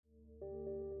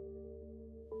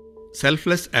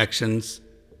Selfless actions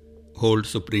hold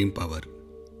supreme power.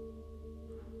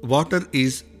 Water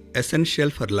is essential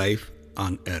for life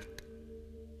on earth,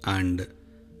 and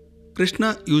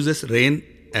Krishna uses rain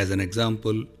as an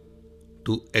example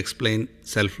to explain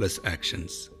selfless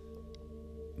actions.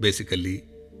 Basically,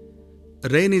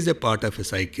 rain is a part of a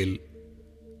cycle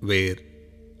where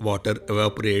water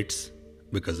evaporates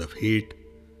because of heat,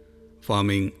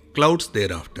 forming clouds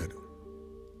thereafter.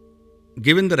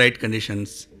 Given the right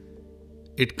conditions,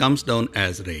 it comes down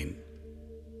as rain.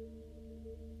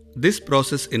 This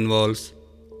process involves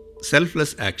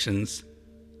selfless actions,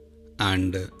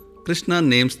 and Krishna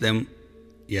names them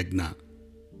yagna.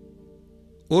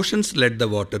 Oceans let the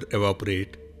water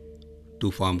evaporate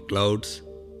to form clouds,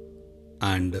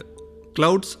 and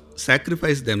clouds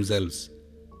sacrifice themselves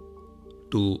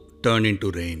to turn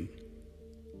into rain.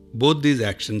 Both these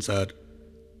actions are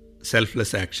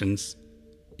selfless actions,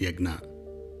 yagna.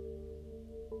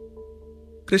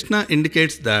 Krishna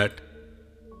indicates that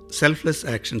selfless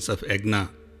actions of yagna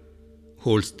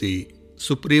holds the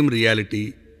supreme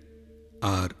reality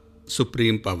or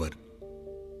supreme power.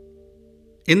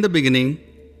 In the beginning,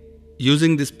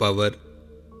 using this power,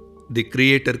 the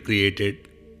Creator created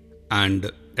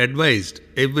and advised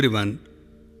everyone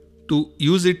to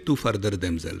use it to further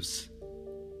themselves.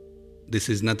 This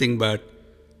is nothing but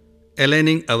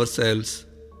aligning ourselves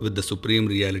with the supreme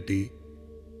reality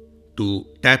to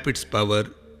tap its power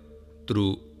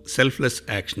through selfless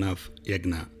action of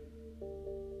yagna.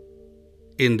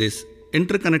 In this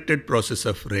interconnected process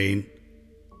of rain,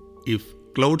 if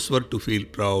clouds were to feel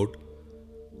proud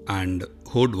and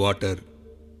hoard water,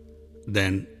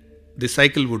 then the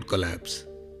cycle would collapse.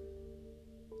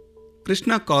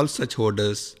 Krishna calls such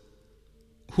hoarders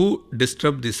who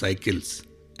disturb the cycles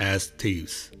as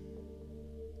thieves.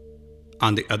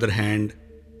 On the other hand,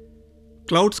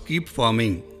 clouds keep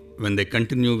forming when they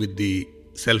continue with the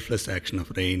selfless action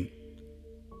of rain.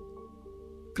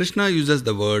 Krishna uses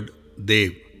the word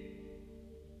Dev,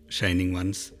 shining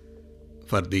ones,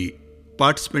 for the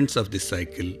participants of this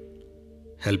cycle,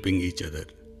 helping each other.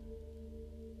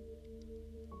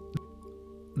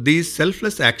 These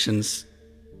selfless actions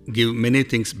give many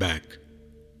things back,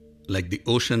 like the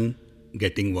ocean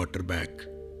getting water back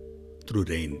through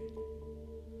rain.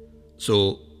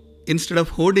 So, instead of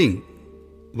hoarding,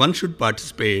 one should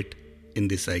participate in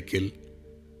the cycle,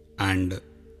 and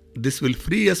this will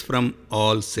free us from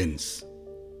all sins,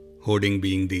 hoarding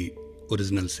being the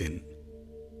original sin.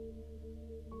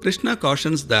 Krishna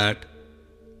cautions that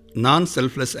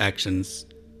non-selfless actions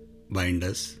bind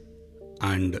us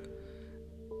and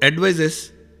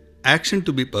advises action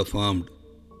to be performed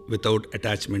without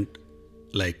attachment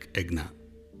like yagna.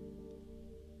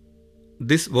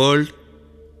 This world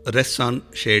rests on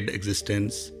shared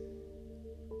existence,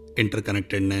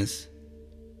 interconnectedness,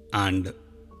 and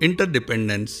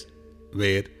interdependence,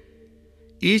 where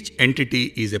each entity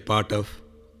is a part of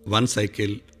one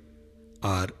cycle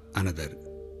or another,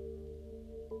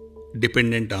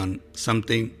 dependent on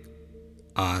something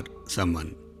or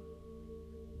someone.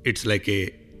 It's like a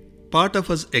part of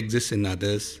us exists in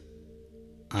others,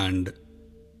 and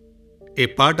a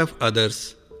part of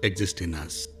others exists in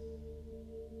us.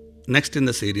 Next in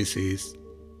the series is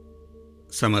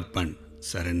Samarpan,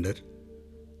 surrender,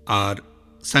 or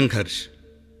Sangharsh,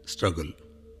 struggle.